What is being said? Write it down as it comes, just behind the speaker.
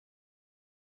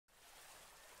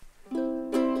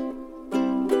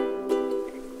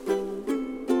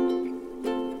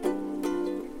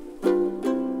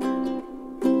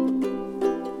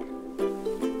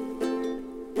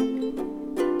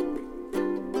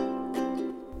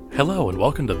Hello and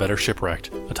welcome to Better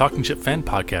Shipwrecked, a Talking Ship fan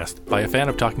podcast by a fan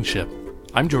of Talking Ship.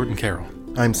 I'm Jordan Carroll.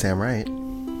 I'm Sam Wright.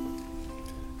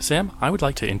 Sam, I would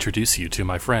like to introduce you to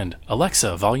my friend,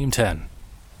 Alexa, Volume 10.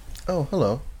 Oh,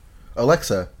 hello.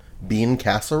 Alexa, bean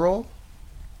casserole?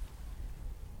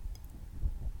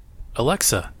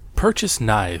 Alexa, purchase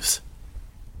knives.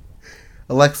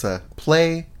 Alexa,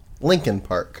 play Linkin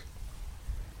Park.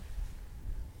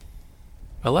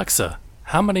 Alexa,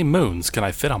 how many moons can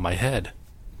I fit on my head?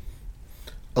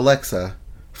 Alexa,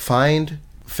 find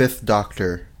Fifth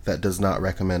Doctor that does not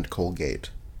recommend Colgate.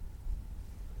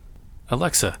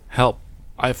 Alexa, help.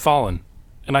 I've fallen,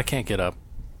 and I can't get up.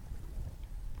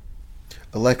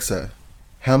 Alexa,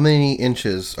 how many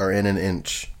inches are in an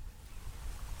inch?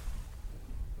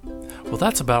 Well,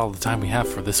 that's about all the time we have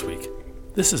for this week.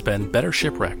 This has been Better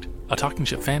Shipwrecked, a Talking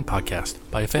Ship fan podcast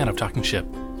by a fan of Talking Ship.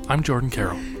 I'm Jordan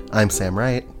Carroll. I'm Sam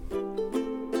Wright.